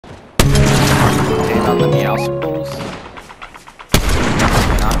on the meowsicles.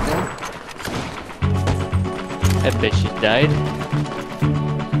 Knocked him. That bitch just died.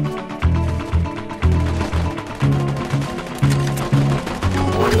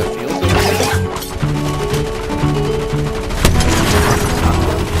 More in the field over there.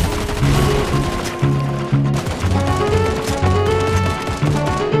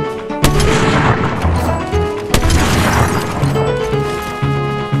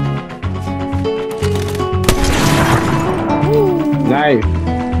 Nice.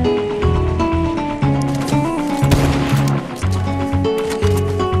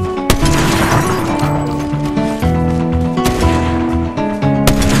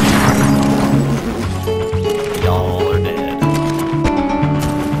 Y'all are dead.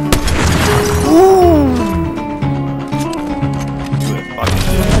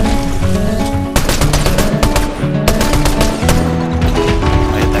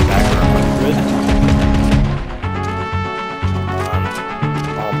 I hit that guy for 100.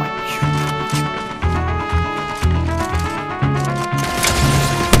 Oh my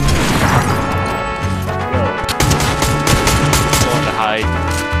Going to hide.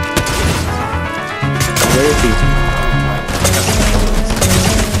 Where is he?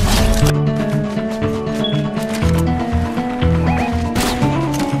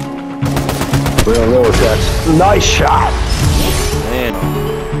 Real little shots. Nice shot. man.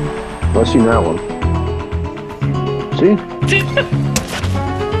 I've seen that one. See?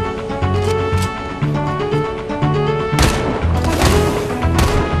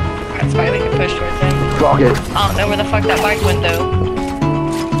 That's why we can push towards him. Fuck it. I don't know where the fuck that bike went though.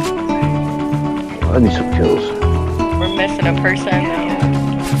 I need some kills. We're missing a person though.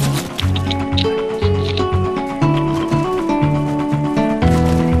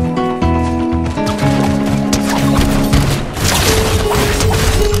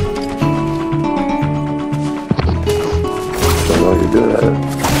 Don't know you're good at it.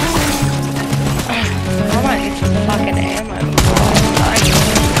 I might need some fucking ammo.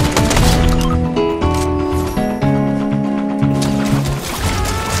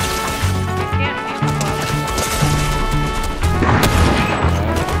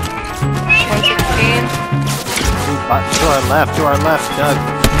 To our left, Doug.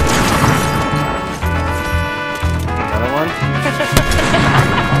 Another one.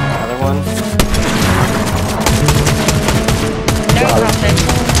 Another one. No nothing.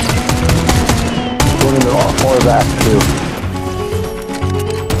 Going in the far back too.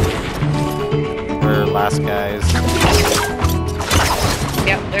 We're last guys.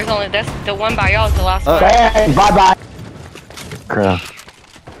 Yep, there's only that's the one by y'all is the last one. Hey, bye bye. Crap.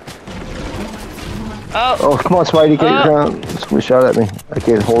 Oh, Oh, come on, Spidey, get your crown. Somebody shot at me. I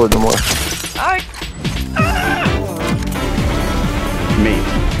can't hold it no more. alright. Me.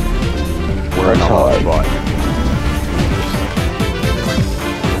 We're in the hot spot.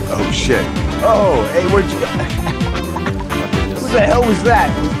 Oh shit. Oh, hey, where'd you... What the hell was that?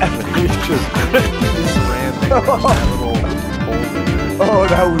 He's just ran there. That little hole in there. Oh,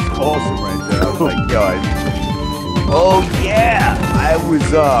 that was awesome right there. Oh my god. Oh yeah, I was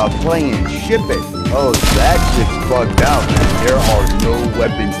playing Ship It. Oh, that shit's bugged out, man. There are no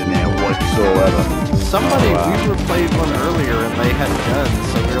weapons in there whatsoever. Somebody, we replayed one earlier and they had guns,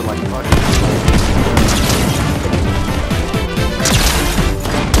 so we were like, fuck it.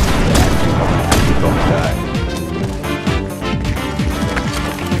 Don't die.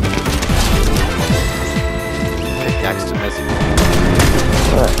 Pickaxe to missing.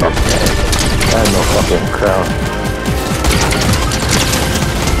 Okay. I had no fucking crown.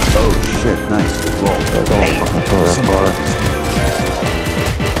 Oh shit, nice. Roll. Don't fucking throw that far.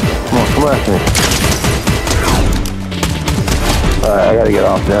 Come after me. Alright, I gotta get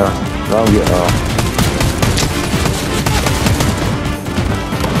off now. No, I'm getting off.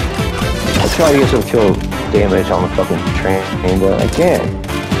 I try to get some kill damage on the fucking train, but I can't.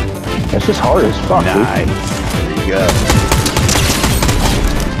 It's just hard as fuck, dude. Nice. There you go.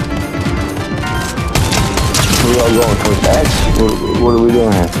 We all going towards X? What are we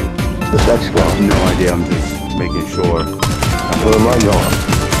doing here? Where's X going? No idea, I'm just making sure. Where am I going?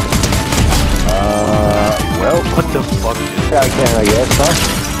 Well, What the fuck is Yeah, I can, I guess, huh?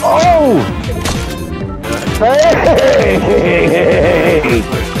 Oh! Hey!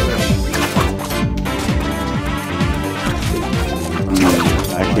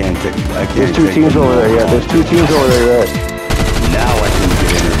 I can't take. There's two teams over there, yeah. There's two teams over there, right? Now I can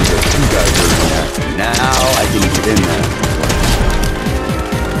get in there. There's two guys are in there. Now I can get in there.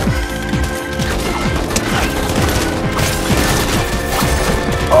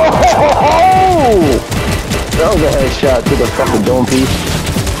 Oh! That was a headshot to the fucking dome piece.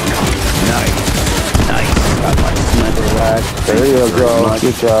 Nice. There you go.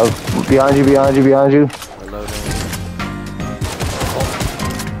 Good job. Behind you, behind you, behind you. Reloading.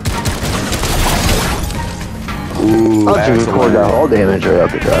 Ooh, I'll just excellent. record down all damage right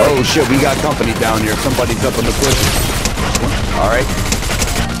up the top. Oh shit, we got company down here. Somebody's up on the cliff. Alright.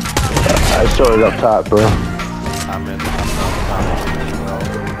 I started up top, bro. I'm in.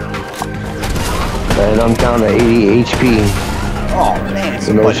 And I'm down to 80 HP. Oh man, No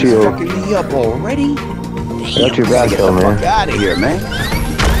somebody's shield. fucking me up already. Got your back Get though, the man. fuck out of here, man.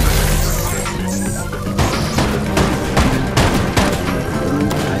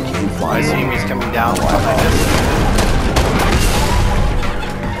 I can't I find see him. him. He's coming down behind us.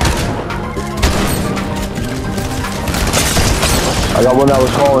 I got one that was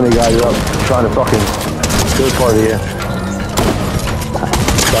calling you guys up, trying to fucking good part of you.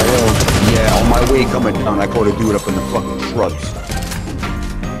 Got him. Yeah, on my way coming down, I caught a dude up in the fucking shrubs.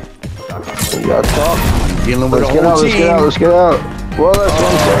 We got talk. I'm dealing with Let's a get whole out, let's team. get out, let's get out. Well, that's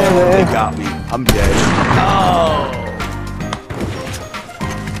what I'm saying, They man. got me. I'm dead.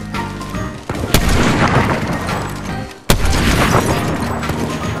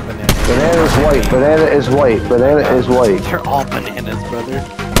 Banana is white, banana is white, banana is white. They're all bananas, brother.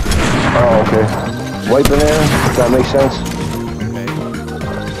 Oh, okay. White banana, if that makes sense. Okay.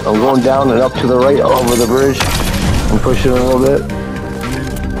 I'm going down and up to the right over the bridge. I'm pushing a little bit.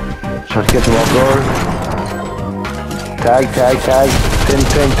 Try to get them off guard. Tag, tag, tag. Pin,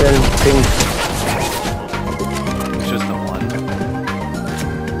 pin, pin, ping. It's just the one.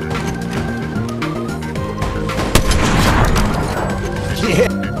 They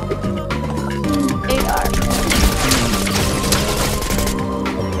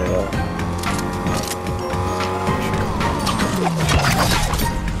are.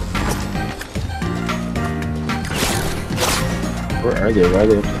 Where are they? Why are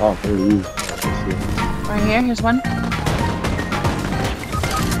they up top? Where are you? Right here, here's one.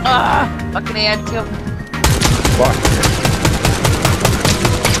 Ah! Fucking I had two. Fuck.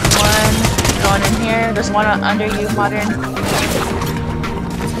 One going in here. There's one under you, Modern.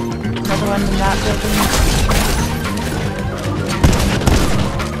 Another one in that building.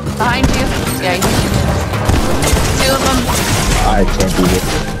 Behind you. Yeah, you can do this. Two of them. I can't do this.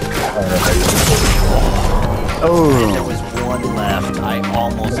 I don't know how you do it. Oh. There was one left. I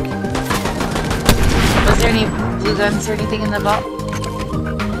almost. Was there any blue guns or anything in the vault?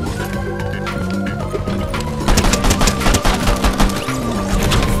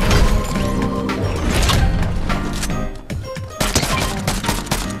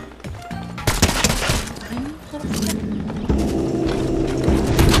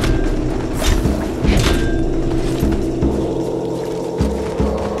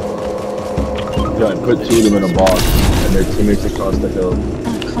 Yeah, put two of them in a box, and their teammates across the hill.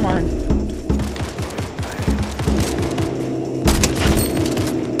 Oh, come on.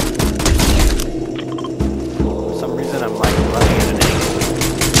 For some reason, I'm like running at an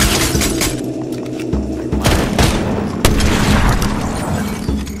angle.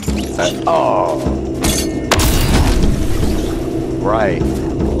 Oh. Right.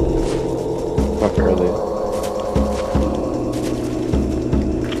 Fuck early.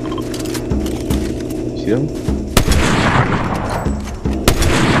 See them?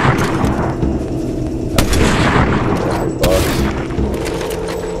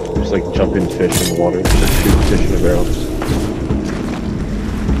 There's like jumping fish in the water. Just shoot fish in the barrels.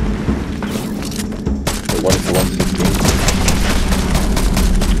 The 1 for 116.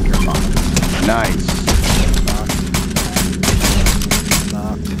 Nice.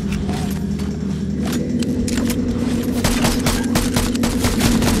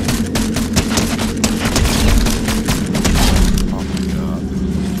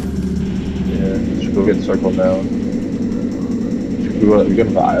 Yeah, should go get circled now. Should we go to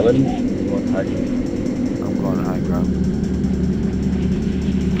the island? We go on high ground. I'm going to high ground.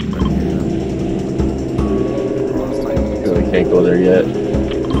 I feel like can't go there yet.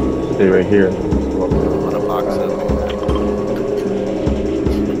 Stay right here. I'm on a box up.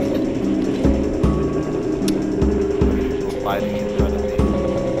 People fighting in front of me.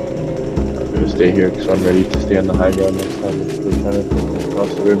 I'm gonna stay here because I'm ready to stay on the high ground next time. We're trying to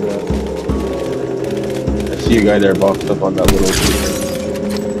cross the river. I see a guy there boxed up on that little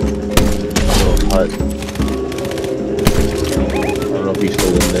hut. I don't know if he's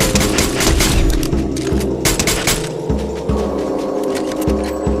still in there.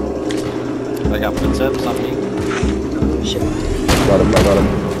 I got footsteps on me. Got him, I got him.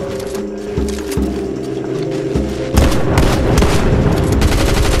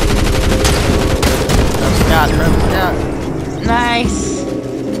 Nice.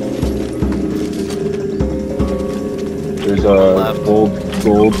 There's There's Left.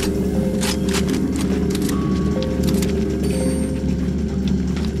 gold.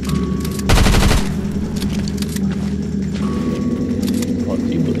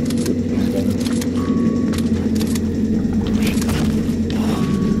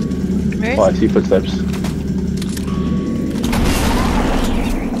 Where is Oh, I see footsteps.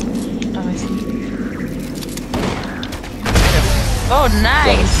 Oh, I see. Oh,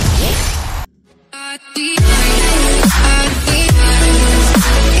 nice.